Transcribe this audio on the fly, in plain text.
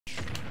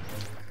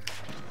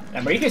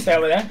Remember, you can stay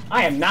over there.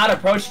 I am not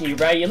approaching you,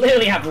 bro. You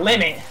literally have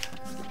limit.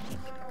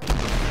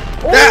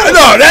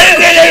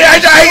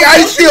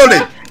 I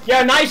shielded.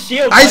 Yeah, nice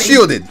shield. I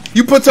shielded.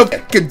 You put some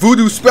fucking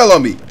voodoo spell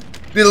on me.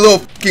 Did a little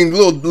fucking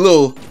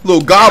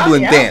little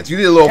goblin dance. You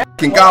did a little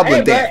fucking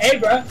goblin dance. Hey,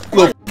 bro.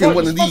 Little fucking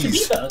one of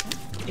these.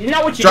 Isn't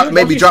that what you do?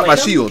 Maybe drop my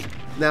shield.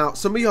 Now,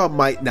 some of y'all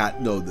might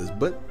not know this,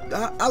 but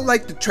I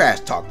like to trash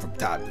talk from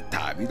time to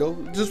time. You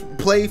know, just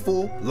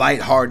playful,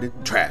 lighthearted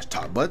trash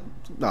talk, but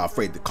not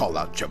afraid to call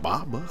out your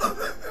mama.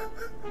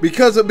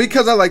 Because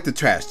I like the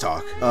trash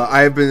talk,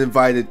 I have been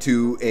invited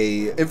to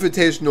a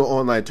invitational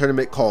online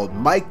tournament called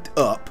Mic'd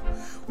Up,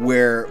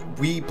 where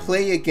we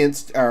play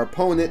against our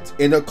opponent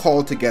in a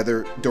call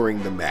together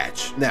during the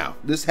match. Now,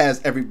 this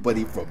has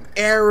everybody from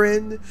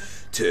Aaron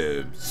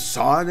to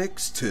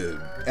Sonix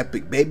to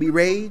Epic Baby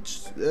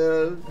Rage.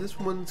 This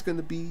one's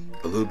gonna be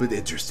a little bit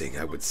interesting,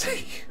 I would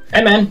say.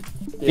 Hey man,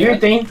 do your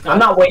thing. I'm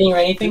not waiting or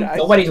anything.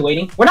 Nobody's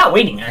waiting. We're not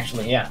waiting,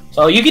 actually, yeah.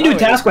 So you can do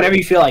tasks whenever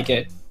you feel like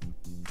it.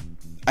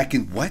 I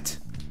can what?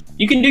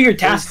 You can do your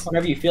tasks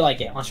whenever you feel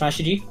like it on Smash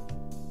G.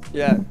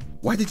 Yeah.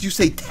 Why did you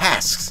say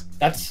tasks?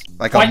 That's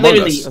like quite Among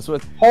literally. Us. That's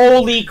what.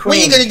 Holy crap! When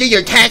are you gonna do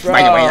your tasks,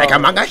 by the way? Like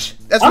Among Us?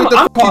 That's what the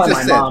I'm fuck you calling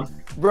just my said. mom.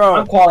 Bro,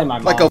 I'm calling my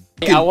mom. Like a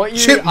I want you.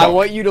 chipmunk. I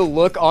want you to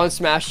look on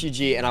Smash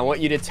GG, and I want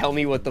you to tell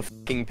me what the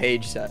fucking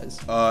page says.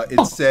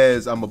 It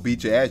says I'm gonna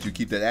beat your ass. You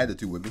keep that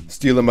attitude with me.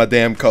 Stealing my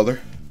damn color,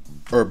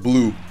 or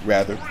blue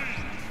rather.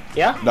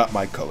 Yeah. Not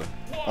my color.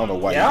 I don't know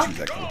why Yeah? you choose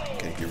that color.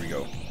 Okay, here we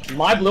go.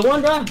 My blue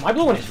one, bro. My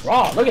blue one is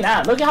raw. Look at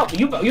that. Look at how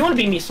you want to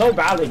beat me so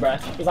badly, bro.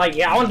 He's like,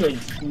 yeah, I want to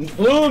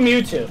blue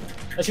Mewtwo.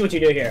 Let's see what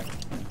you do here.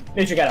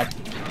 Neutral get up.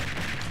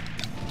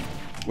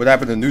 What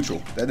happened to neutral?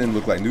 That didn't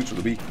look like neutral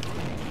to me.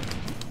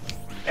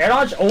 Air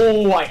dodge?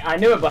 Oh, I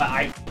knew it, but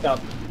I f***ed up.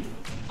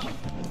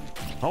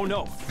 Oh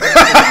no.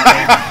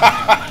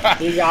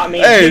 He got me.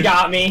 Hey. He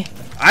got me.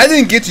 I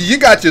didn't get you. You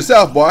got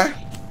yourself, boy.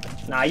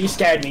 Nah, you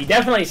scared me.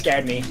 Definitely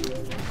scared me.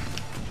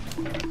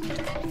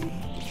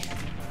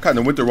 Kind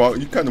of went the wrong.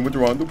 You kind of went the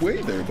wrong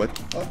way there, but.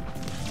 All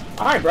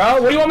right,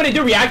 bro. What do you want me to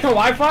do? React on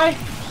Wi-Fi?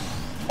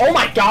 Oh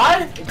my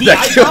God! DI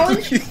That killed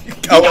challenge? me.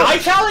 DI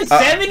challenge?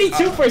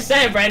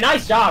 72%, bro.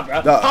 Nice job,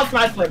 bro. Top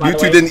smash play, by You the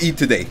two way. didn't eat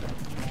today.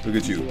 Look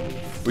at you,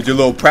 with your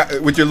little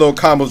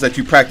combos that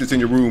you practice in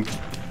your room,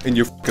 in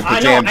your fucking I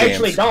pajam know, I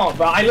actually dance. don't,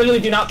 bro. I literally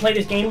do not play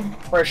this game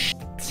for shit.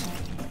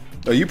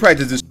 No, you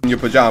practice this in your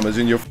pajamas,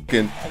 in your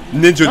fucking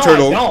Ninja No,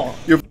 Turtle, I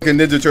don't. your fucking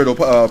Ninja Turtle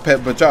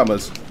pet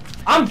pajamas.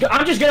 I'm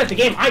just good at the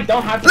game. I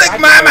don't have to. Look,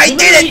 Mom, I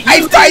did it!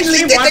 I finally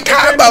did the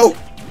combo.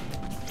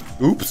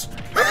 Oops.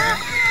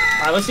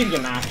 Alright, let's see if you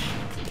can mash.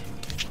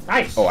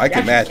 Nice. Oh, I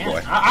can mash,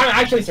 boy. I'm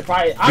actually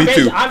surprised. Me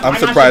too. I'm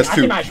surprised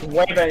too. I can mash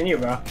way better than you,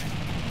 bro.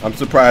 I'm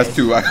surprised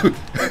too. I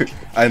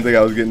didn't think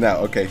I was getting out.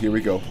 Okay, here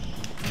we go.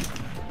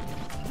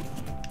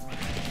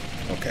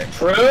 Okay.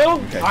 True?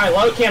 Okay. Alright,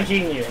 low cam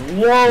cheating you.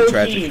 Whoa,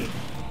 Tragic.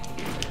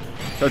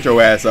 Shut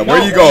your ass up. No,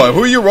 Where you going?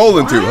 Who are you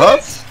rolling to, huh?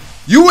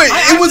 What?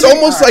 It was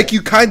almost like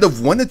you kind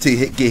of wanted to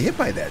get hit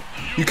by that.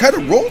 You kind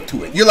of rolled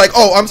to it. You're like,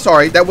 oh, I'm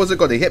sorry, that wasn't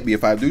going to hit me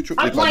if I neutral.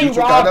 I'm If I playing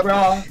neutral raw, got up.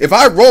 bro. If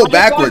I roll I just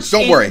backwards, watched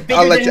don't worry. Bigger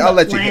I'll let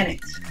Than you the hit me.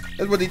 Planet.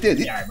 That's what he did.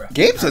 Yeah, bro.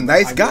 Gabe's a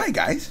nice guy,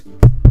 guys.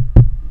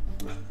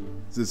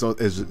 Is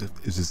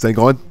this thing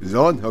on? Is it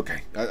on?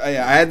 Okay. I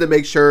had to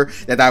make sure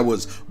that I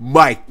was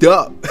mic'd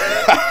up.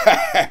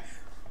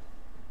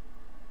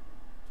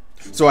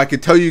 So I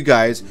could tell you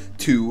guys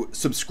to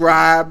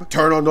subscribe,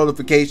 turn on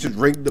notifications,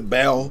 ring the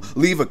bell,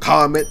 leave a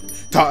comment,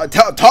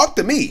 talk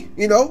to me.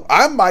 You know,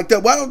 I'm mic'd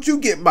up. Why don't you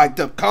get mic'd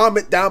up?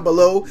 Comment down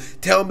below.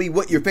 Tell me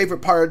what your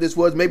favorite part of this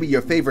was. Maybe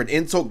your favorite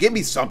insult. Give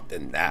me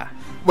something. Nah.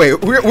 Wait,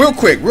 real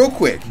quick.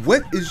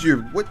 What is your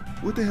what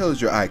the hell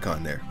is your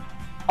icon there?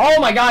 Oh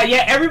my God,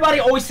 yeah, everybody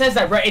always says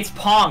that, bro. It's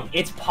Pong.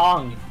 It's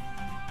Pong.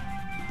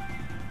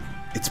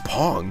 It's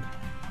Pong.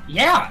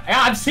 Yeah,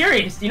 I'm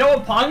serious. You know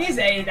what Pong is?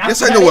 Hey,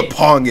 Yes, I know what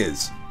Pong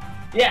is.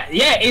 Yeah,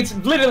 it's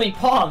literally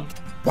Pong.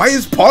 Why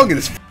is Pong in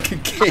this fucking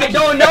game? I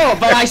don't know,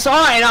 but I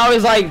saw it and I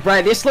was like,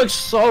 bro, this looks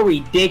so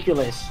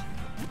ridiculous.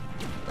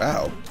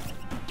 Wow.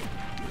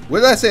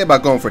 What did I say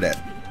about going for that?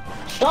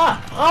 Shut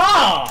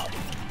up!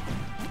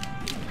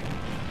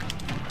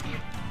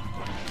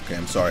 Okay,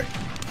 I'm sorry.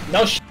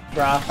 No shit,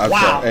 bro. I'm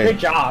Wow, sorry. Hey. good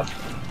job.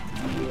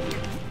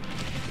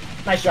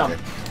 Nice job.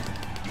 Okay.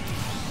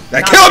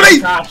 That killed me!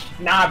 Trash.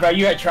 Nah, bro,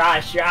 you're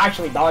trash. You're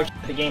actually dog shit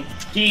at the game.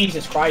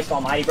 Jesus Christ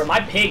almighty, bro.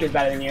 My pig is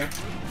better than you.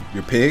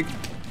 Your pig?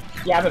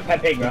 Yeah, I have a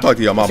pet pig, bro. Talk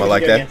to your mama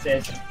like that.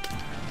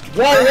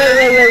 Whoa.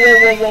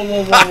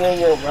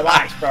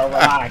 Relax, bro.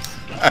 Relax.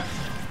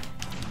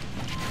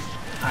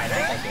 Alright,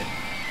 that's good.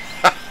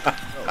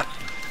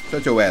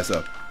 Shut your ass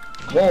up.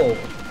 Whoa.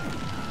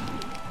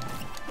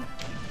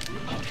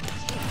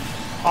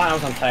 Oh, that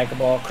was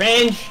untackable.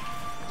 Cringe.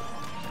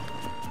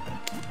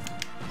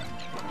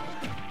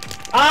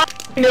 I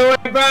knew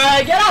it, bro.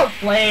 Get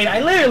outplayed. I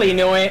literally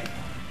knew it.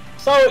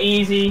 So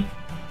easy.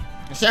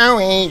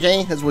 So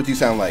easy. That's what you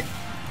sound like.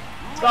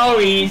 So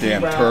easy, Damn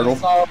bro. turtle.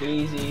 So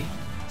easy.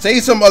 Say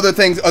some other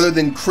things other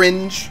than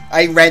cringe.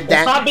 I read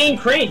that. Stop being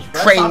cringe,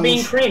 bro. Cringe. Stop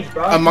being cringe,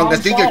 bro. Among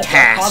us, do your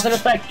task. Cause and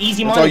effect,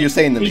 easy money. That's all you're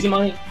saying to me. Easy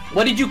money.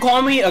 What did you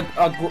call me? A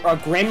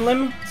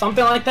gremlin?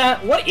 Something like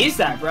that? What is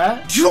that, bro?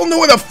 You don't know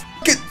what a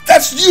fucking...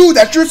 That's you!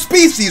 That's your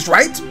species,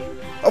 right?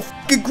 A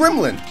fucking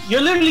gremlin.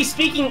 You're literally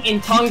speaking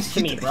in tongues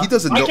to me, bro. He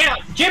doesn't know... I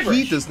can't gibberish.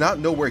 He does not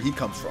know where he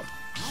comes from.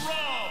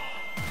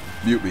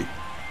 Mute me.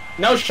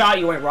 No shot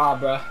you went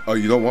Rob, bro. Oh,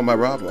 you don't want my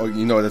Rob? Oh,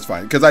 you know what, that's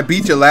fine. Because I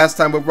beat you last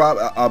time with Rob,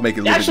 I'll make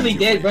it a little bit easier. You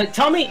actually did, but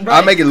tell me... Bro,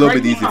 I'll make it a little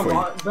bit easier for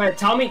you. But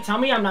tell me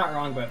I'm not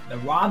wrong, but the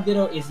Rob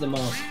Ditto is the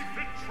most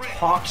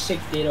toxic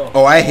Ditto.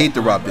 Oh, I hate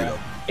the Rob Ditto.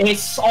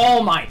 It's...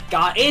 Oh my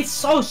god. It's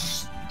so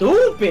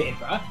stupid,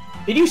 bro.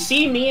 Did you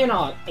see me in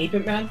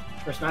 8-Bit Man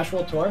for Smash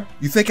World Tour?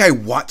 You think I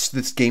watch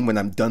this game when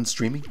I'm done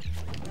streaming?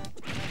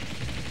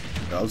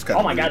 That was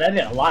oh my god, that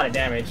did a lot of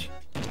damage.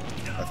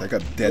 I think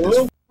I'm dead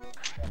as...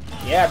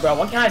 Yeah, bro.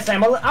 What can I say?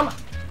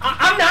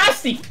 I'm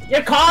nasty.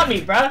 You caught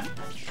me, bro.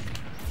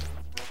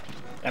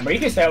 Yeah, bro, you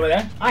can stay over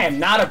there. I am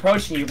not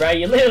approaching you, bro.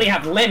 You literally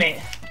have limit.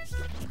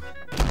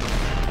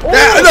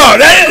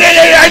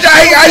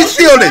 I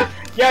shielded.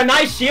 Yeah,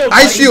 nice shield.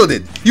 Buddy. I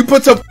shielded. You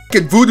put some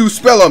fucking voodoo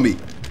spell on me.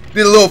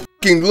 Did a little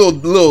fucking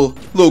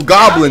little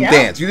goblin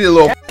dance. You did a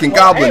little fucking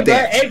goblin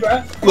dance. Hey,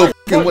 bro. Little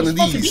fucking one of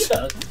these.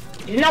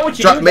 Isn't that what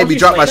you do? Maybe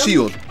drop my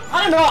shield.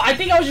 I don't know. I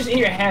think I was just in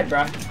your head,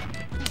 bro.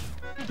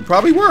 You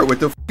probably were with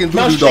the fucking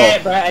voodoo no doll.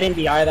 Shit, bro. I didn't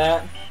DI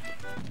that.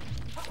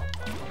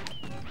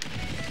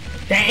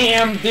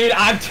 Damn, dude,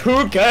 I'm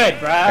too good,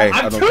 bro. Hey,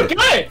 I'm too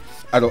good.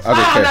 I don't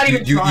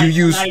care.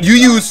 You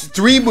use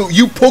 3 moves.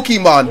 You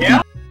Pokemon.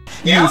 Yeah.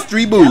 You use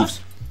 3 moves. Yeah.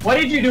 What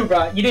did you do,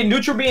 bro? You did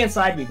neutral B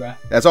inside me, bro.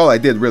 That's all I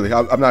did, really.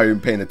 I'm not even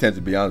paying attention,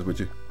 to be honest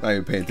with you. Not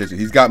even paying attention.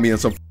 He's got me in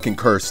some fucking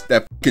curse.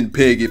 That fucking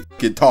pig, it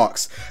fucking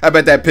talks. I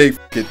bet that pig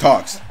fucking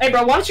talks. Hey,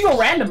 bro, why don't you go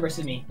random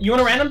versus me? You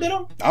want a random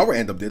ditto? I'll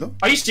random ditto.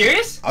 Are you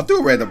serious? I'll do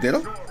a random ditto.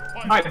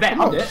 Alright, bet.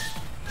 I'll do it.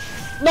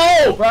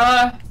 No,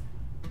 bro.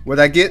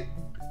 What'd I get?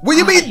 What do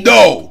you mean,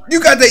 no?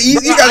 You got the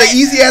easy,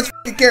 easy ass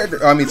fucking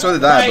character. I mean, so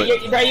did I,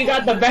 but... Bro, you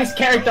got the best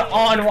character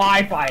on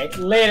Wi-Fi,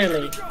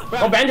 literally.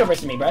 Go Banjo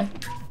versus me, bro.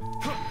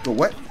 Go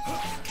what?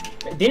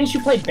 Didn't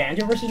you play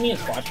Banjo versus me in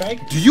Squad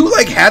Strike? Do you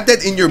like have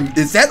that in your?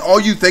 Is that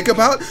all you think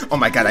about? Oh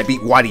my god, I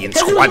beat WaDi in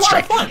Squad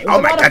Strike. Oh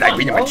my god, I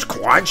beat him in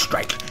Squad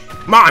Strike.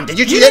 Mom, did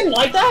you see that? You didn't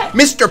like that?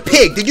 Mr.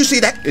 Pig, did you see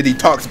that? And he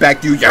talks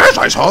back to you. Yes,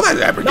 I saw that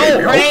every day.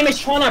 No, her name is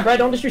Chana, bro.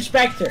 Don't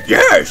disrespect her.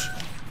 Yes.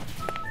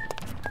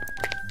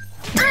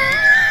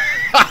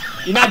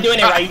 You're not doing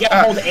it right. You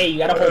gotta hold A. You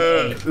gotta hold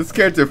A. This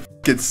character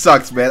fucking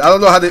sucks, man. I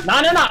don't know how to. No.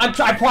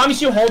 I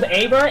promise you, hold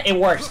A, bro. It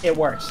works. It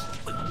works.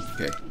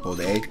 Okay, hold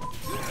A. Okay.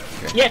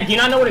 Yeah. Do you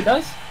not know what it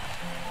does?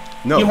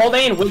 No. You hold A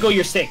and wiggle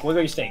your stick.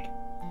 Wiggle your stick.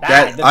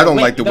 That I don't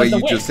like the way you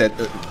just said.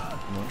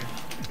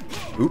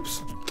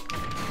 Oops.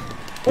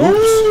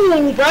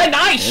 Ooh, bro,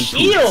 nice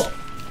shield.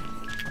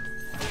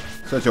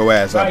 Shut your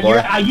ass up,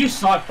 boy. You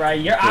suck, bro.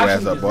 You're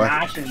actually boy.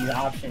 mashing these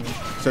options.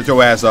 Shut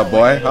your ass up,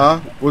 boy. Huh?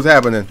 What's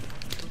happening?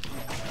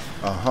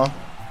 Uh-huh.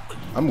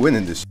 I'm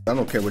winning this shit. I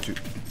don't care what you...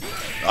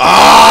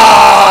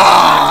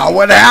 Ah!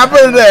 What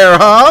happened there,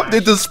 huh?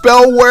 Did the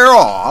spell wear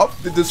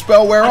off? Did the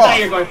spell wear off? I thought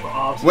you were going for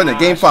off. Win it.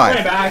 Game 5.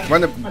 Run it back.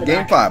 Run the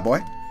game 5,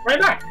 boy. Run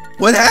it back.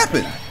 What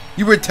happened?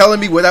 You were telling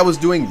me what I was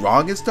doing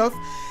wrong and stuff?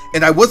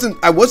 And I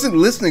wasn't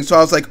listening, so I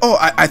was like, oh,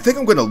 I think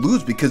I'm gonna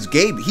lose because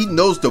Gabe, he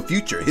knows the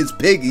future. His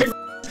pig, he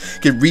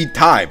can read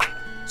time.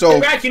 So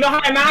congrats, you know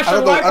how I mashed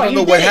on Wi-Fi. I don't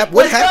know what happened.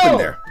 What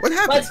happened there? What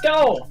happened? Let's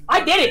go.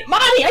 I did it,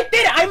 mommy. I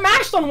did it. I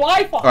mashed on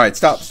Wi-Fi. All right,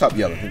 stop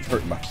yelling. It's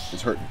hurting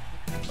it's hurting.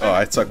 Oh,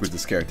 I suck with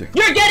this character.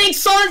 You're getting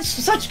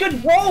such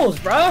good rolls,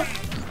 bro.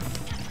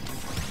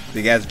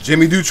 Big ass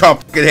Jimmy Neutron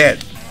fucking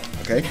head.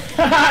 Okay.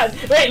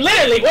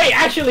 Wait,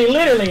 actually,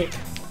 literally.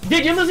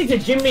 Dude, you're losing to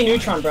Jimmy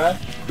Neutron, bro.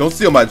 Don't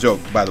steal my joke,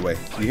 by the way.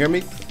 You hear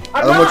me?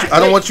 I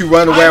don't want you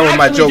running around with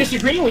my joke.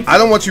 I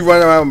don't want you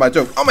running around with my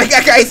joke. Oh my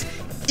god, guys!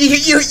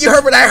 You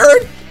heard what I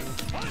heard?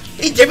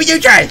 Hey, Jimmy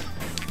Neutron.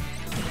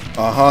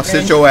 Uh-huh.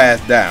 Sit your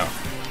ass down.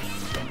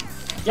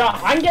 Yeah,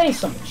 I'm getting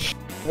some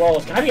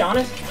rolls. Can I be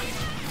honest?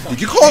 Did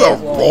you call it a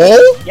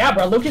roll? Yeah,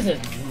 bro. Lucas is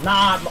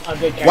not a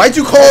good character. Why'd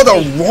you call it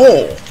a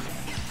roll?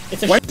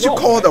 It's a Why'd you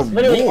call it a roll?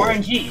 Literally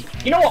RNG.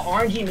 You know what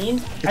RNG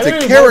means? It's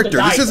a character.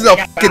 This isn't a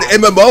fucking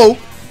MMO.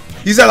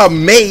 He's not a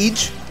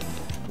mage.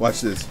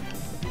 Watch this.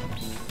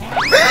 I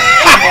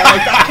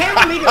can't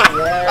believe it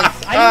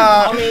works.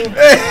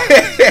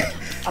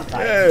 I'm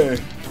tired.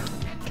 Hey.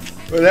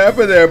 What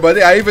happened there,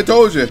 buddy? I even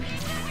told you.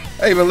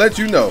 I even let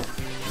you know.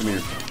 Come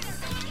here.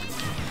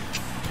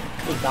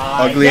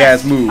 Ugly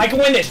ass move. I can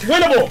win this.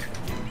 Winnable.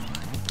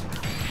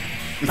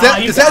 Is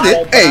that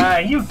it?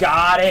 Hey. You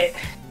got it.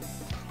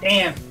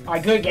 Damn.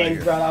 Alright, good game,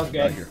 bro. That was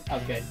good. That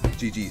was good.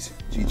 GG's.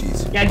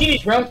 GG's. Yeah,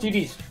 GG's, bro.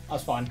 GG's. That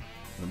was fun.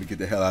 Let me get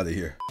the hell out of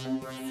here.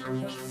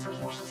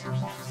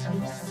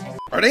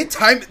 Are they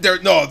timing?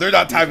 No, they're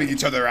not timing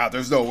each other out.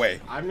 There's no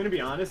way. I'm gonna be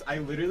honest. I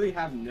literally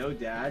have no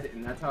dad,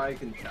 and that's how I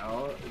can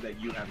tell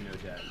that you have no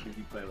dad because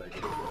you play like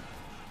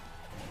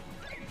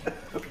this.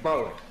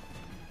 Bro,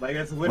 Like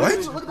that's literally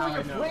What? just Look how at I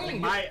your know.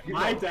 brain. Like,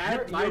 my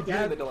dad left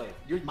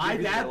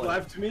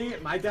me.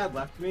 My dad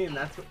left me, and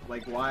that's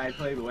like why I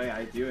play the way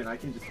I do, and I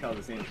can just tell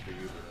the same for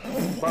you.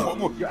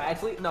 Bro, you're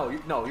actually no,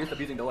 you're just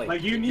abusing delay.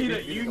 Like you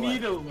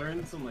need to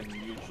learn some like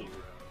new shit.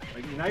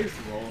 Like nice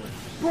rolling.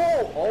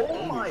 Bro,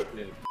 oh my.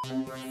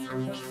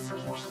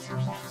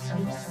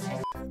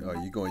 Oh,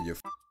 you going your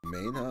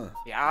main, huh?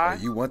 Yeah.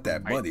 Oh, you want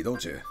that money,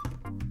 don't you?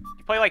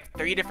 You play like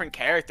 3 different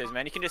characters,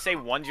 man. You can just say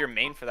one's your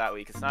main for that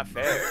week. It's not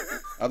fair.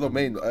 I don't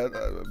main.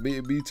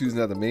 B2's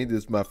not the main.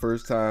 This is my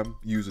first time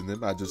using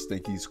him. I just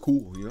think he's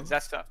cool, you know?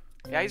 That's tough.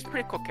 Yeah, he's a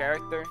pretty cool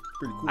character.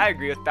 Pretty cool. I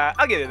agree with that.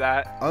 I'll give you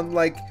that.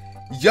 Unlike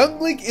Young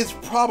Link is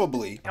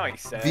probably You know what you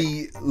said.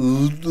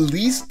 the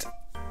least,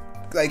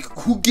 like,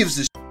 who gives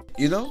a shit,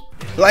 you know?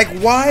 Like,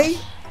 why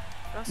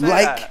Don't say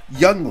like that.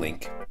 Young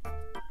Link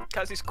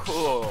Because he's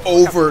cool. over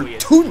Look how cool he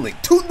is. Toon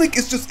Link? Toon Link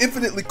is just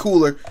infinitely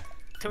cooler.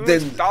 Toon's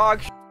then-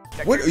 dog shit.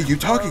 That What are you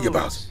character's talking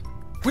about? gross.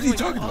 What are you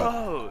Toon's talking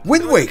about? gross.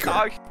 Wind Toon's Waker.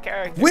 dog shit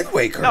character. Wind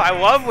Waker. No, I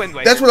love Wind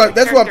Waker. That's what I'm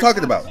Character-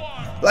 talking about.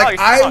 Like,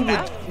 you're I talking would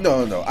about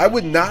no, I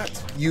would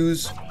not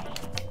use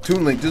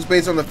Toon Link just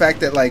based on the fact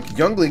that like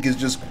Young Link is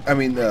just, I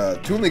mean,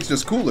 Toon Link's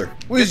just cooler.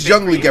 What has Just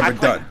Young Link agree. ever I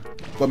play- done?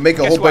 But make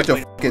a Guess whole what? bunch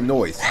of fucking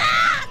noise.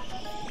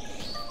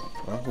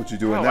 Huh? What you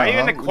doing Oh, now? why are you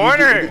in huh? the What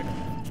corner?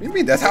 What do you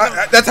mean? That's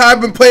how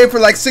I've been playing for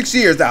like 6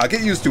 years now.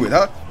 Get used to it,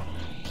 huh?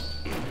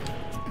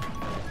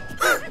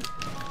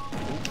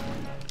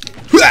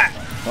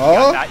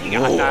 Oh, that, you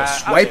got that.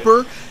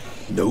 swiper,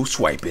 no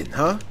swiping,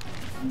 huh?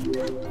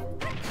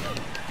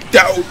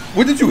 Down.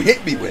 What did you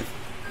hit me with?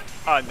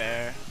 On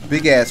there.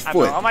 Big ass I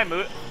foot. know, all my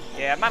moves.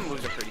 Yeah, my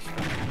moves are pretty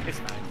strong. It's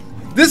nice.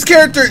 This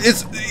character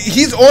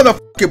he's on a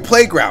fucking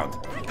playground.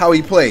 How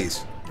he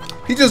plays.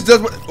 He just does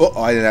what, oh,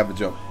 I didn't have a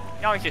jump.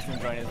 Y'all just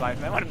enjoying his life,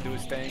 man. Let him do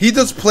his thing. He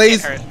just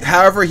plays Didn't hurt.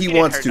 however he Didn't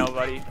wants hurt to.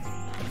 Nobody.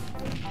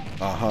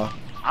 Uh-huh.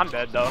 I'm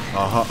dead though.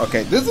 Uh-huh.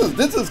 Okay, this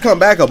is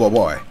comebackable,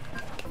 boy.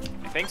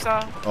 You think so?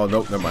 Oh,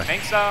 no, never mind.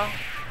 Think so?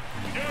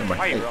 Never mind.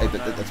 Why you Hey, rolling,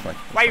 that- man? that's fine.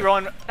 Why you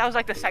rolling? That was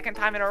like the second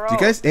time in a row. Do you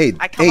guys, hey,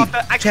 I come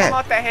chat.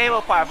 off the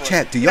Halo platform.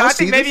 Chat, do You know, y'all I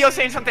think see maybe this? you'll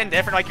say something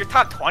different. Like you're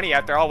top 20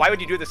 after all. Why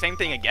would you do the same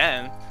thing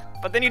again?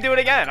 But then you do it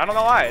again. I don't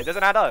know why. It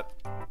doesn't add up.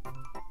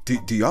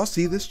 Do y'all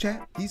see this,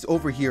 chat? He's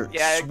over here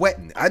Yeah.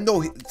 sweating. I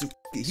know he's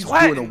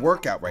Sweating. doing a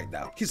workout right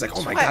now. He's like,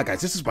 oh my god, guys,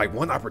 this is my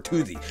one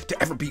opportunity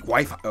to ever beat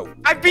Wi-Fi. Oh,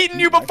 I've beaten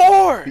you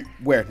before.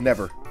 where?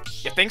 Never.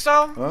 You think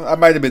so? I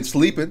might have been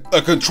sleeping.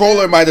 A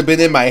controller might have been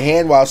in my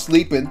hand while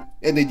sleeping,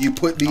 and then you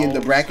put me in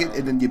the bracket,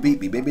 and then you beat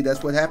me. Maybe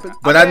that's what happened.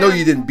 But I know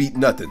you didn't beat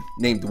nothing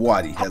named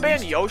WaDi. I'll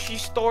ban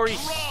Yoshi's story.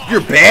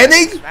 You're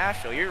banning?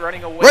 Smash, you're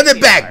running away. Run it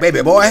back,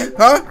 baby boy,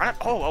 huh? Run it.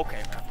 Oh,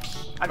 okay, man.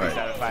 I'd be Alright,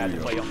 sad if I had here to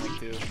you play Young Link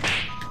too.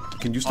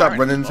 Can you stop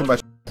running into my?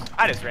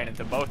 I just ran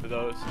into both of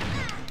those.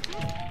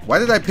 Why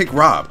did I pick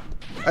Rob?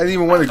 I didn't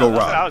even want to go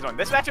That's what I Rob. was on.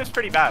 This match was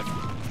pretty bad.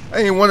 I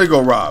didn't even want to go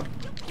Rob.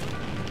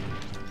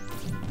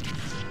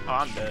 Oh,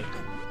 I'm dead.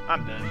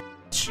 I'm dead.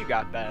 You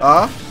got that.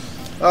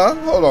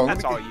 Hold on.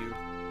 That's all you.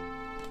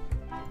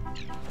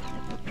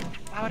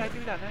 Why would I do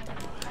that, man?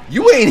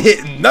 You ain't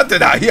hitting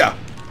nothing out here.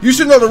 You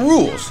should know the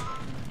rules.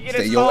 You get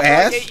Stay installed your for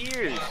ass like 8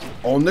 years.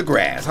 on the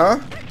grass, huh?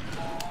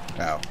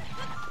 Ow.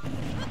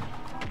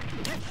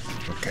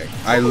 Okay.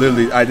 I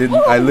literally didn't You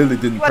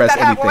let press that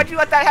happen. Why'd anything. you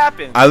let that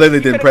happen? I literally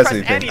You didn't could've press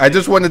pressed anything. I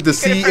just wanted to You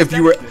see could've if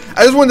you were. pressed anything.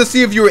 I just wanted to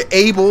see if you were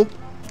able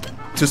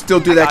to still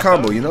do I that got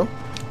combo. those. You know?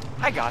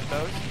 I got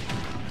those.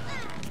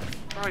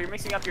 Bro, you're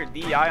mixing up your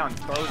DI on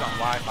throws on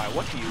Wi-Fi.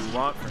 What do you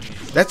want from me?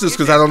 That's just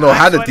You because I don't think know I'm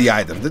how to sweating?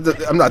 DI them.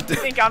 I'm not. You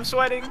think I'm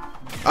sweating?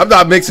 I'm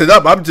not mixing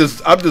up. I'm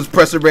just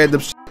pressing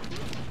random.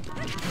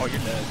 Oh, you're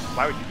dead.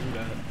 Why would you do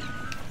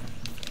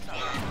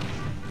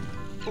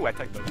that? Ooh, I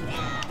took those.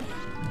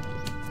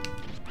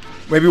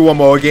 Maybe one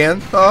more again,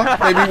 huh?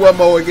 Maybe one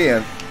more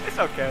again. It's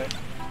okay.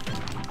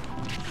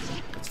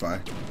 It's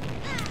fine.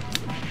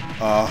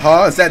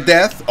 Is that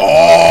death?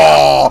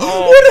 Oh,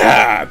 what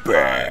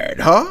happened?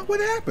 Huh? What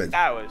happened?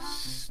 That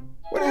was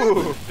What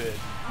happened? stupid.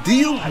 Do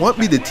you want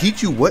me to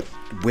teach you what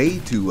way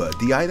to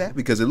DI that?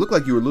 Because it looked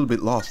like you were a little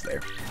bit lost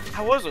there.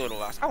 I was a little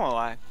lost. I won't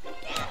lie.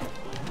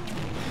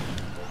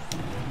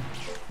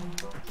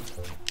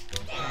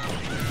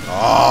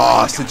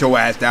 Oh, sit your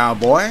ass down,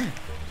 boy.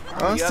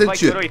 You have Sit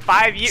like you. literally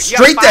 5 years.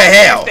 Straight you have to 5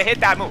 years hell. to hit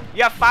that move.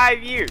 You have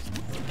 5 years.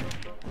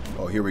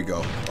 Oh, here we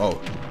go.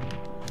 Oh,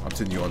 I'm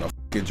sending you on a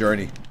fucking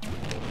journey.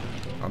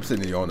 I'm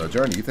sending you on a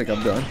journey. You think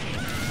I'm done?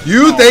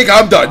 You think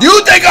I'm done?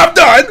 You think I'm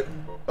done?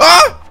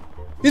 Huh?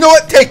 You know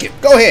what? Take it.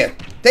 Go ahead.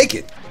 Take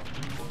it.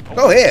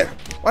 Go ahead.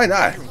 Why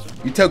not?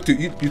 You took too.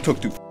 You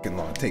took too fucking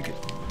long. Take it.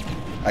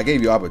 I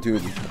gave you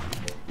opportunity.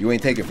 You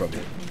ain't taking from me.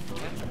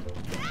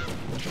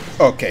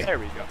 Okay. There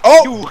we go.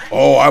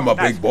 Oh, I'm a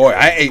big boy.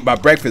 I ate my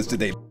breakfast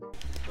today.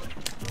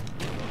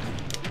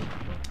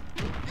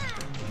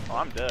 Oh,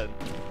 I'm dead.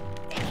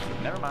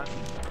 Never mind.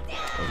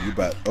 Oh, you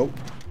bet.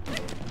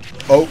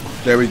 Oh,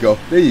 there we go.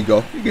 There you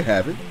go. You can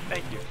have it.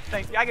 Thank you.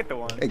 Thank you. I get the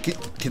one. Hey,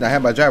 can I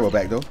have my gyro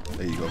back though?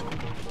 There you go.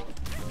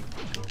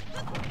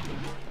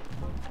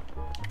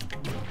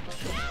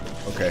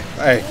 Okay.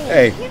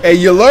 Hey,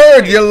 you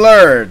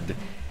learned.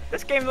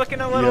 game's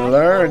looking a little. You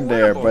learned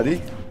there, winnable.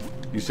 buddy.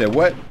 You said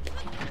what?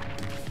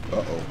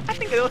 Uh-oh. I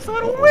think it looks a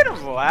little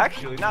winnable,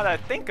 actually. Now that I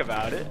think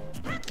about it.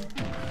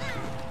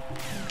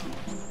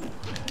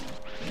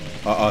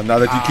 Now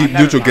that you keep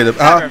never neutral, mind, get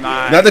up. never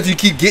mind. Now that you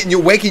keep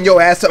waking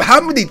your ass up.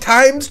 How many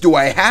times do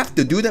I have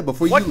to do that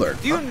before What? you learn?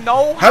 Do you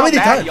know How many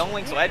bad times? Young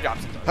Link's ledge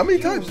drops? How many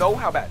Do times? you know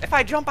how bad? If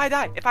I jump, I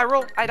die. If I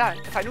roll, I die.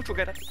 If I neutral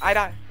get it, I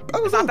die.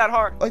 It's not that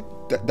hard. Like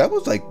that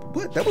was like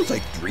what? That was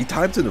like 3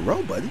 times in a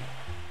row, buddy.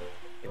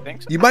 You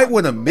think so? You might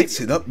want to mix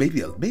it up.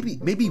 Maybe.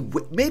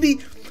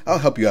 I'll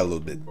help you out a little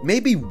bit.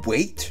 Maybe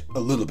wait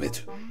a little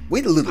bit.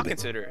 Wait a little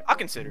bit. I'll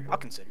consider.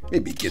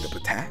 Maybe get up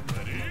attack.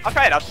 I'll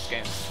try it out this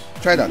game.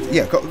 Try it out.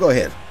 Yeah, go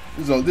ahead.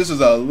 This is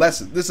a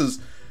lesson. This is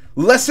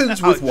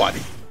lessons with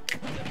WaDi.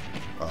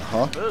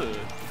 Ugh.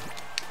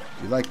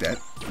 You like that?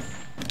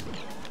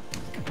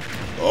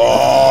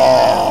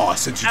 Oh, I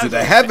sent you to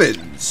the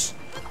heavens.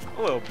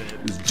 A little bit.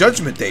 It's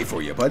Judgment Day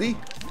for you, buddy.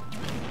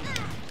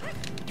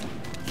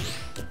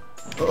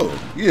 Oh,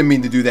 you didn't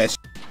mean to do that.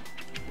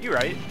 You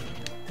right.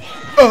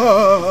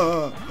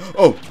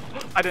 Oh.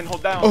 I didn't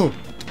hold down.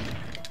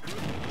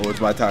 Oh, it's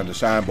my time to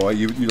shine, boy.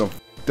 You done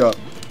f***ed up.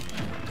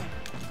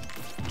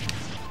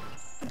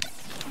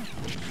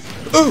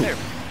 Oh,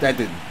 that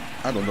didn't.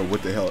 I don't know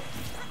what the hell.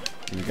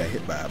 You got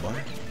hit by it, boy.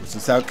 What's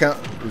the sound count?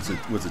 Was it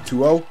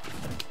 2-0?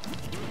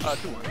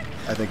 2-1.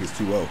 I think it's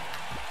 2-0.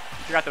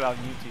 Forgot about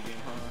the YouTube game,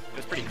 huh? It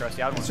was pretty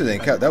crusty. That shit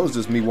ain't count. That was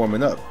just me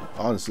warming up,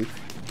 honestly.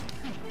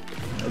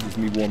 That was just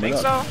me warming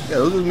up. Think so? Yeah,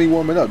 that was just me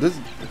warming up. This.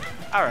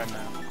 Alright,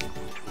 man.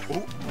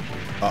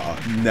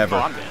 Never. Oh,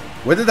 I'm dead.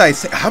 What did I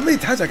say? How many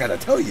times I gotta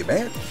tell you,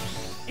 man?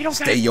 You don't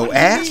Stay your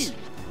ass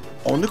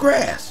on the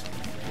grass.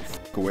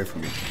 F away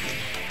from me.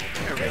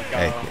 There we go.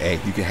 Hey,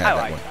 you can have that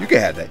like one. that. You can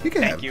have that. You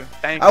can have Thank it. you.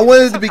 Thank you. I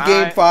wanted it to It's be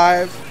okay. game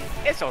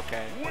 5. It's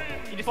okay.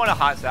 You just want a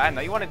hot set. I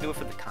know you want to do it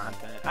for the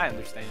content. I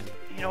understand.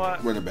 You know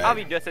what? Run it back. I'll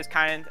be just as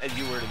kind as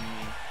you were to me.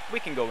 We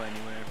can go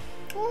anywhere.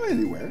 Oh,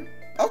 anywhere.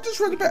 I'll just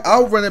run it back.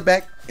 I'll run it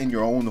back in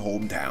your own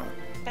hometown.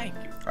 Thank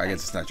you. I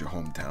guess it's not your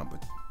hometown,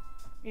 but.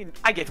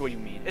 I get what you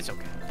mean. It's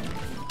okay.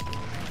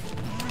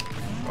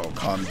 Oh,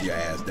 calm your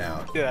ass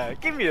down. Yeah,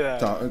 give me that.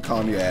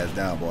 Calm your ass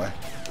down, boy.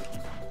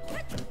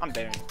 I'm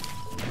daring.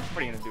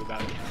 What are you gonna do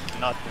about it?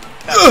 Nothing.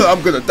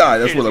 I'm gonna die.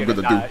 That's what I'm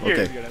gonna die. do. You're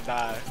Okay. gonna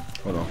die.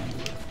 Hold on.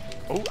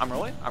 Oh, I'm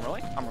rolling.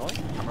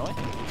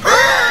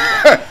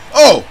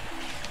 Oh!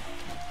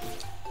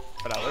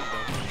 But I live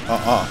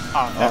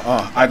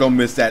though. I don't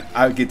miss that.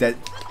 I get that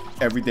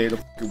every day of the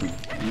fucking week.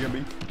 You hear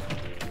me?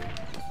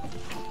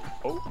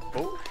 Oh.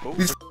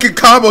 These fucking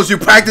combos you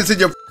practice in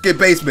your fucking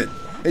basement.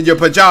 In your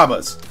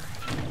pajamas.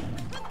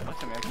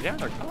 Listen, man. Yeah,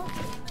 they're cool.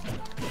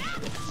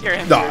 You're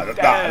in Nah, there.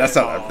 that's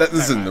not. Oh, This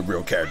isn't never the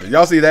real character.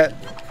 Y'all see that?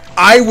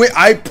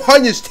 I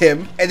punished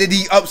him and then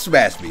he up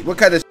smashed me. What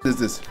kind of shit is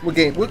this? What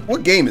game?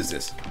 What game is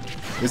this?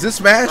 Is this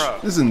Smash? Bro,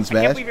 This isn't I can't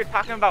Smash. believe you're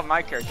talking about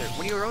my character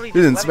when you were already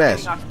This isn't just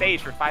Smash. off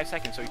stage for 5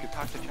 seconds so you could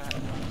talk to chat.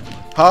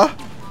 Huh?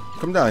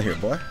 Come down here,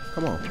 boy.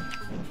 Come on.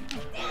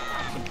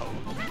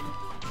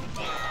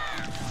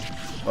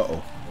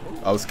 Uh-oh.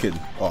 I was kidding.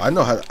 Oh, I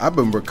know how. I've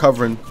been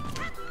recovering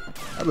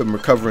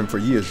for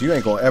years. You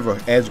ain't gonna ever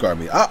edge guard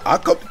me.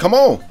 Come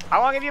on.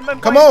 How long have you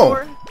been Come playing on.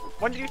 for?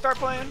 When did you start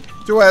playing?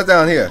 Get your ass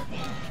down here.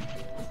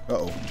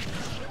 Uh-oh.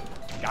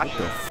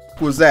 Gotcha.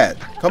 What was that?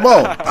 Come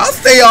on. I'll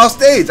stay off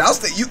stage. I'll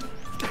stay. You.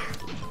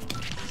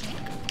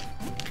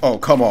 Oh,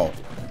 come on.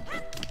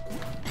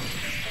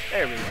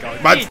 There we go.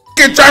 My Jeez.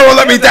 fucking gyro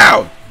let me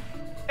down.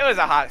 It was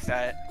a hot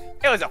set.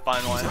 It was a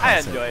fun one. I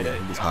enjoyed it.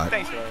 It was hot.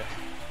 Thanks for it.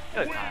 It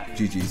was hot.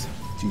 GG's.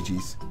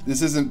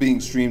 This isn't being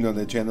streamed on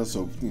the channel,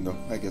 so, you know,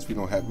 I guess we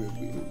don't have...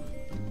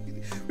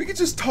 We can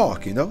just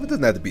talk, you know? It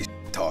doesn't have to be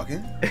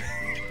talking.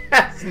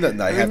 There's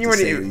nothing I have to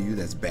say to you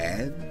that's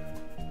bad.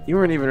 You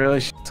weren't even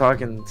really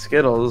talking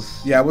Skittles.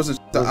 Yeah, I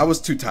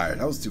was too tired.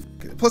 I was too...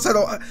 Plus, I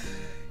don't...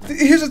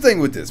 Here's the thing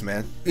with this,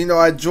 man. You know,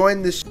 I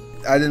joined this...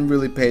 I didn't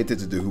really pay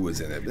attention to who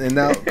was in it. And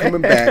now,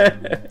 coming back,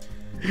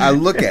 I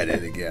look at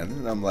it again,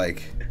 and I'm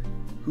like,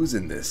 who's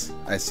in this?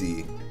 I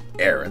see...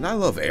 Aaron, I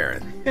love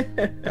Aaron.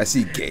 I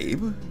see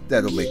Gabe,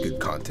 that'll make good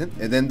content,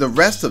 and then the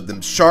rest of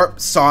them, Sharp,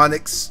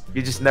 Sonix.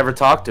 You just never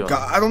talk to them.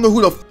 God, I don't know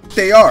who the f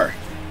they are.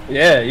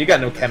 Yeah, you got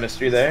no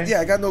chemistry there.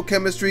 Yeah, I got no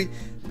chemistry.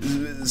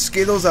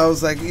 Skittles, I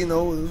was like, you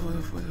know, I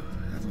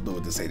don't know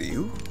what to say to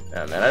you.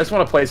 Yeah, man, I just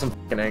want to play some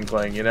fucking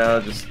Inkling, you know,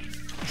 just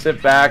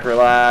sit back,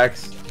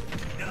 relax.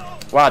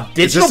 Wow,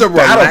 Is this a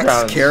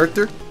relaxed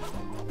character?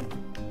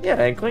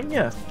 Yeah, Inkling,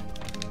 yeah.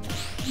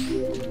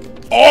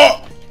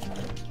 Oh!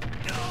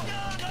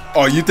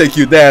 Oh, you think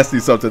you're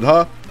nasty something,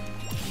 huh?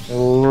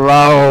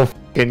 Low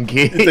fucking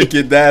key. You think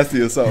you're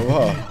nasty or something,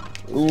 huh?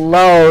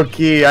 Low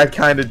key, I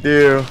kind of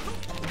do.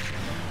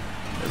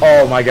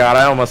 Oh my god,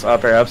 I almost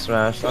up air up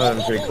smash. That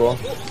would be pretty cool.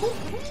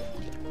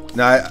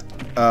 Now,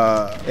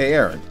 hey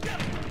Aaron.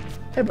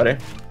 Hey, buddy.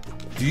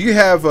 Do you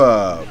have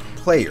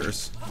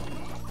players?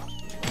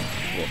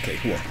 Okay,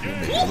 cool.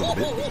 Maybe a little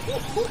bit.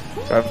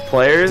 Do I have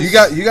players?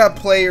 You got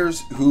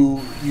players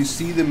who you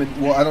see them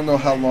in. Well, I don't know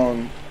how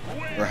long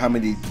or how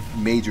many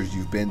majors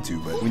you've been to,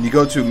 but when you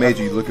go to a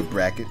major, you look at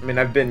bracket. I mean,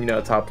 I've been, you know,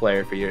 a top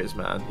player for years,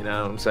 man. You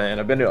know what I'm saying?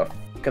 I've been to a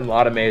fucking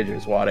lot of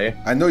majors, WaDi.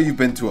 I know you've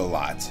been to a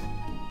lot,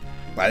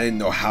 but I didn't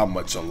know how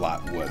much a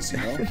lot was, you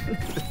know?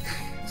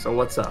 So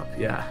what's up?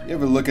 Yeah. You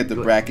ever look at the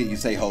bracket, you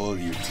say hello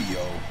to your TO,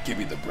 give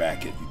me the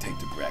bracket, you take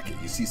the bracket.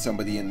 You see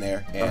somebody in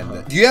there,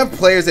 and do you have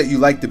players that you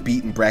like to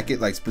beat in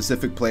bracket, like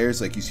specific players,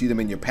 like you see them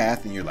in your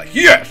path and you're like,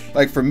 yes!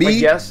 Like for me, like,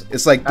 yes,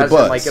 it's like the as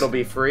buzz. In, like it'll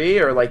be free,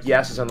 or like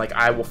yes as in like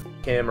I will f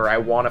him, or I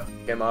want to f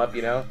him up,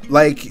 you know?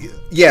 Like,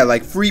 yeah,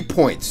 like free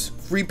points,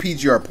 free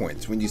PGR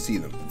points when you see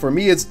them. For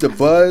me, it's the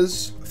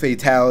buzz,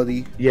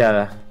 fatality.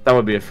 Yeah, that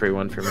would be a free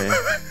one for me.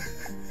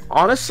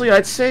 Honestly,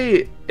 I'd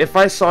say if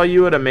I saw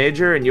you at a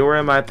major and you were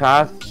in my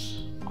path,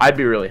 I'd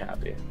be really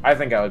happy. I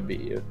think I would beat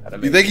you at a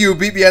major. You think you would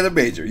beat me at a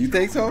major? You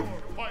think so?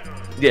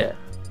 Yeah,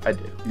 I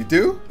do. You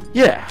do?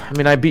 Yeah, I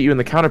mean, I beat you in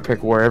the counter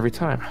pick war every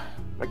time.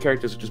 My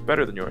characters are just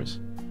better than yours.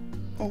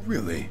 Oh,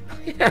 really?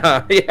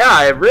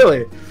 Yeah,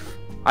 really.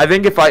 I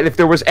think if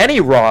there was any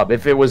Rob,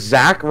 if it was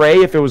Zach, Ray,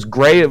 if it was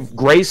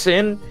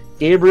Grayson,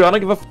 Gabriel, I don't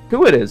give a f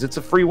who it is. It's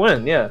a free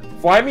win, yeah.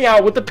 Fly me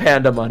out with the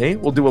Panda money.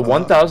 We'll do a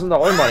 $1,000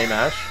 money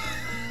match.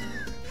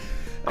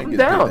 I'm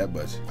down. That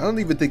much. I don't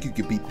even think you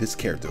could beat this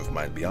character of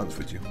mine, to be honest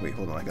with you. Wait,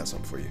 hold on, I got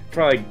something for you.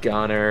 Probably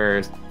Gunner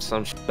or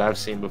some shit I've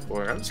seen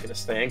before. I'm just gonna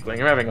stay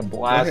Inkling. I'm having a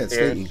blast. Go ahead,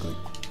 here. stay Inkling.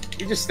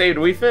 You just stayed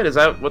Wii Fit? Is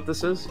that what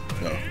this is?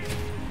 No.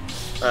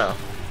 Oh.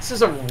 This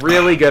is a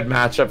really good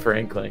matchup for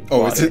Inkling.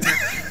 Oh, is it?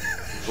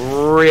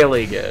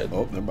 Really good.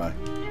 Oh, never mind.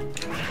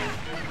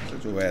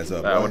 Shut your ass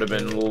up. That would have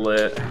been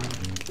lit.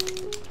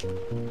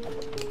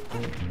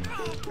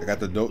 I got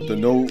the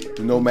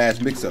no mash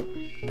mix up.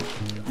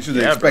 You should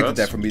have expected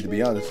that from me, to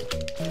be honest.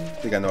 I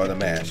think I know how to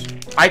mash.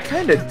 I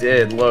kind of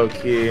did, low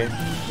key.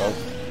 Oh.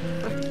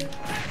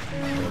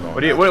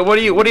 What are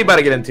you about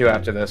to get into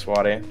after this,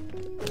 WaDi?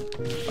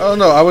 I don't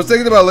know. I was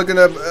thinking about looking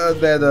up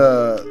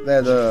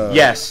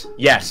Yes,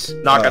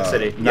 Knockout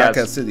City.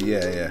 Knockout City,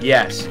 yeah.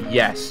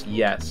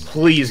 Yes.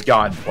 Please,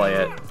 God, play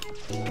it.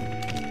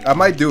 I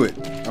might do it.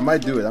 I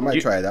might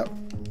try it out.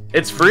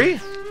 It's free?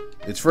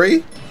 It's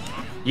free?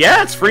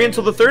 Yeah, it's free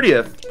until the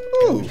 30th.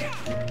 Ooh.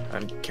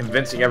 I'm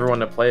convincing everyone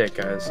to play it,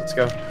 guys. Let's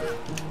go.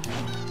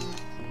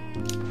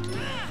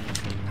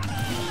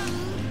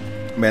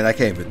 Man, I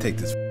can't even take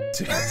this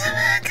serious.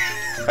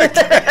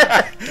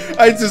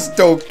 I just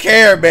don't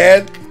care,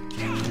 man.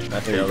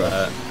 I feel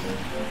that.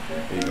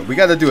 There you go. We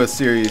gotta do a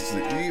serious.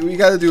 We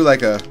gotta do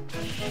like a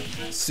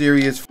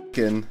serious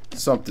fucking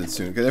something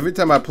soon. Because every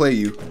time I play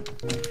you,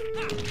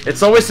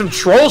 it's always some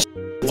troll shit.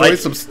 It's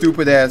always some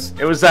stupid ass.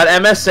 It was that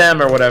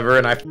MSM or whatever,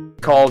 and I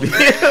called you,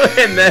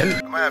 and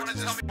then I might have to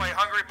just play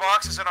Hungry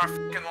Boxes in our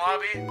fucking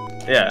lobby.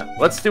 Yeah,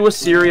 let's do a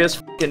serious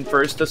fucking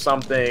first to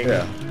something.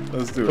 Yeah,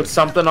 let's do it. Put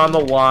something on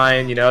the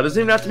line, you know. It doesn't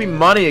even have to be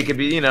money. It could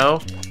be, you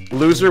know,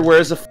 loser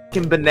wears a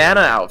fucking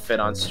banana outfit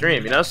on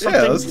stream, you know.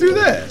 Something, yeah, let's do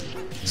that.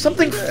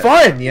 Something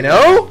fun, you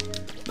know.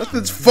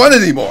 Nothing's fun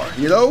anymore,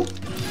 you know.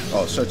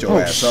 Oh, shut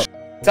your ass up.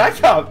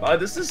 Back up.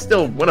 This is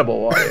still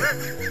winnable,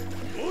 WaDi.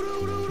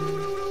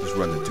 Just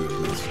run into it,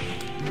 please.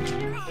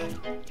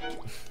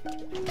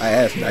 I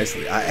asked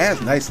nicely.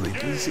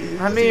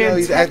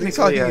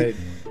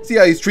 See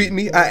how he's treating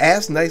me? I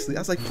asked nicely. I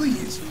was like,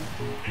 please.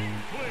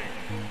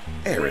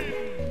 Aaron.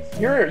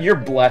 You're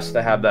blessed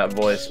to have that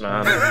voice,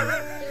 man.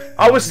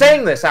 I was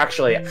saying this,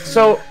 actually.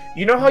 So,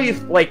 you know how you,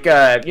 like,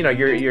 you know,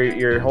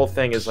 your whole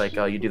thing is, like,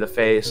 you do the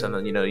face and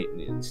then, you know,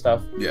 and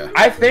stuff? Yeah.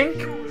 I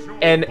think,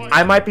 and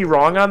I might be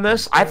wrong on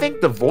this, I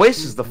think the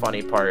voice is the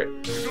funny part.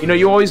 You know,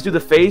 you always do the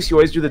face, you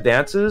always do the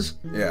dances.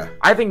 Yeah.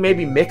 I think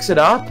maybe mix it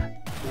up.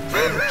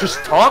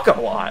 Just talk a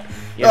lot.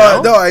 You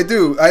know? No, I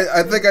do.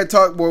 I think I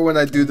talk more when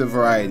I do the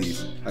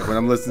varieties. Like when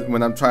I'm listening,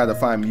 when I'm trying to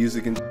find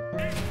music and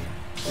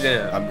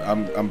yeah.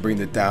 I'm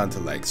bringing it down to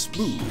like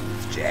smooth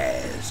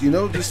jazz. You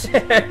know, just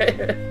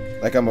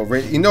like I'm a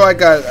radio. You know, I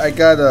got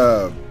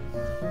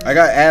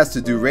asked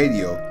to do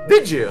radio.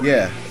 Did you?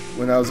 Yeah.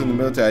 When I was in the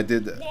military,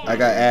 I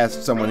got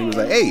asked. Someone, he was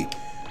like, "Hey,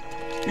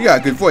 you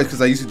got a good voice,"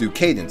 because I used to do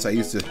cadence. I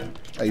used to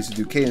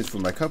do cadence for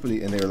my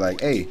company, and they were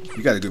like, "Hey,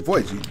 you got a good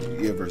voice.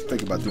 You ever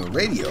think about doing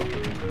radio?"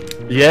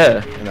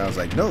 Yeah. And I was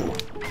like, "No."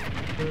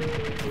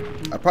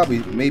 I probably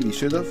maybe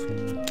should have.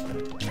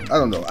 I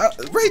don't know.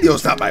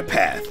 Radio's not my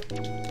path.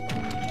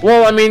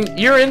 Well, I mean,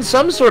 you're in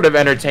some sort of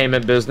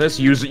entertainment business,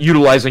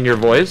 utilizing your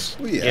voice.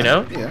 Well, yeah, you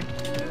know? Yeah.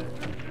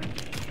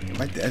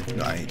 Am I dead?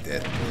 No, I ain't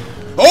dead.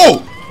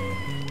 Oh!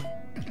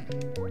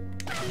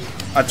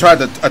 I tried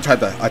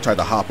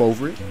to hop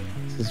over it.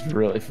 This is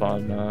really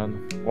fun,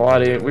 man.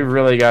 WaDi, we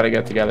really got to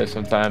get together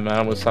sometime,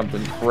 man, with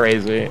something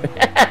crazy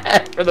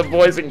for the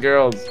boys and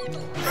girls.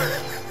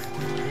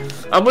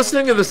 I'm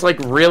listening to this like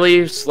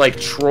really like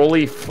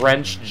trolly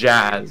French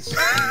jazz.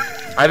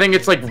 I think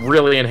it's like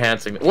really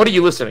enhancing. What are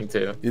you listening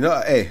to? You know,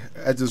 hey,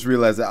 I just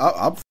realized that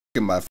I'm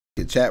f***ing my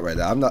f***ing chat right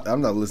now. I'm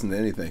not listening to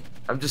anything.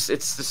 It's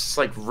just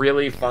like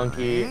really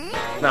funky,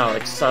 no,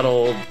 like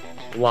subtle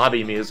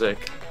lobby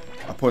music.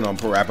 I put on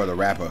Parappa the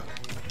Rapper.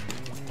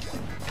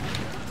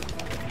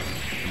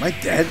 Am I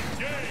dead?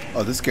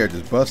 Oh, this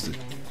character's busted.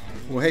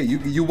 Well, hey,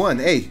 you won.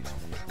 Hey,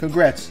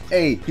 congrats.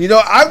 Hey, you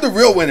know, I'm the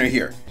real winner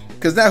here.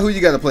 Because now who you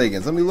got to play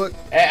against? Let me look.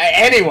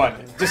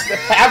 Anyone. Just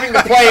having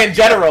to play in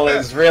general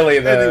is really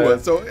the...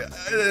 Anyone. So,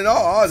 in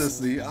all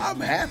honesty,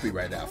 I'm happy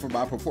right now for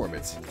my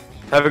performance.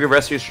 Have a good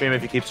rest of your stream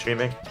if you keep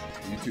streaming.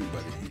 You too,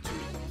 buddy. You too.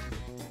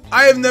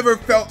 I have never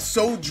felt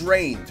so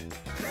drained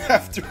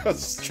after a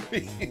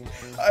stream.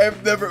 I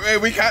have never... Hey,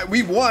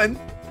 we won.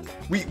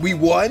 We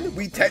won.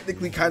 We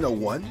technically kind of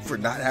won for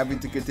not having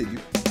to continue.